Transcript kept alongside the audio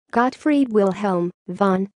Gottfried Wilhelm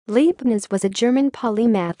von Leibniz was a German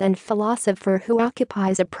polymath and philosopher who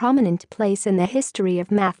occupies a prominent place in the history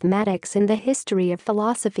of mathematics and the history of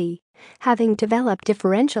philosophy, having developed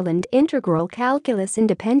differential and integral calculus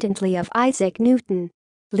independently of Isaac Newton.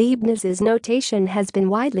 Leibniz's notation has been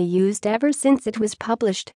widely used ever since it was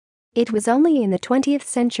published. It was only in the 20th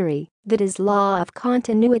century that his law of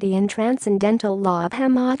continuity and transcendental law of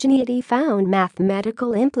homogeneity found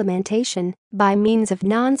mathematical implementation by means of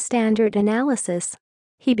non-standard analysis.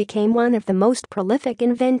 He became one of the most prolific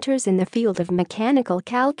inventors in the field of mechanical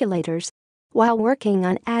calculators. While working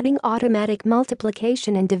on adding automatic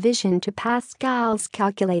multiplication and division to Pascal's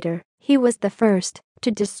calculator, he was the first to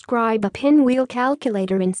describe a pinwheel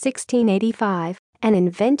calculator in 1685 and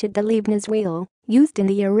invented the Leibniz wheel, used in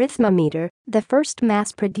the arithmometer, the first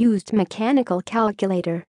mass-produced mechanical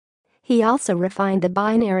calculator. He also refined the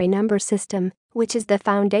binary number system, which is the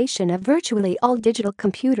foundation of virtually all digital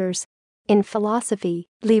computers. In philosophy,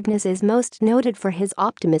 Leibniz is most noted for his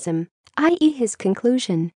optimism, i.e. his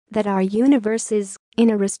conclusion that our universe is, in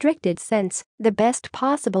a restricted sense, the best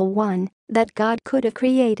possible one that God could have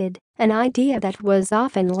created, an idea that was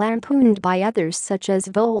often lampooned by others such as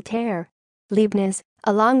Voltaire. Leibniz,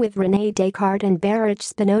 along with René Descartes and Baruch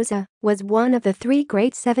Spinoza, was one of the three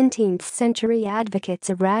great 17th-century advocates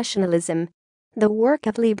of rationalism. The work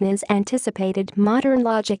of Leibniz anticipated modern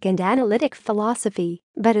logic and analytic philosophy,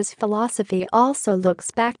 but his philosophy also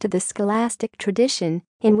looks back to the scholastic tradition,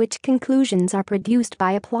 in which conclusions are produced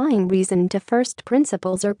by applying reason to first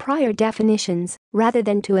principles or prior definitions, rather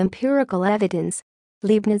than to empirical evidence.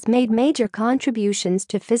 Leibniz made major contributions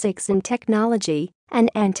to physics and technology, and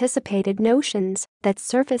anticipated notions that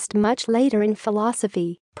surfaced much later in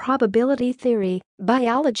philosophy, probability theory,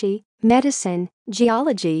 biology, medicine,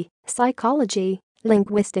 geology, psychology,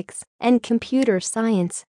 linguistics, and computer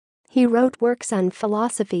science. He wrote works on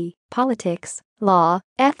philosophy, politics, law,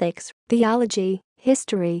 ethics, theology,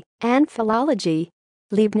 history, and philology.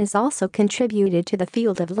 Leibniz also contributed to the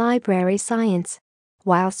field of library science.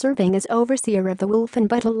 While serving as overseer of the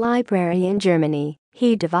Wolfenbüttel library in Germany,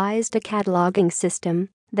 he devised a cataloging system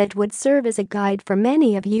that would serve as a guide for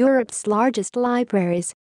many of Europe's largest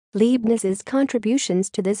libraries. Leibniz's contributions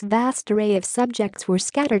to this vast array of subjects were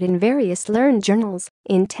scattered in various learned journals,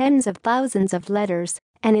 in tens of thousands of letters,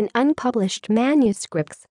 and in unpublished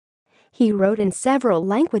manuscripts. He wrote in several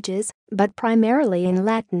languages, but primarily in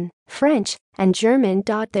Latin, French, and German.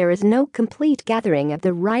 There is no complete gathering of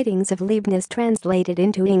the writings of Leibniz translated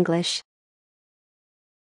into English.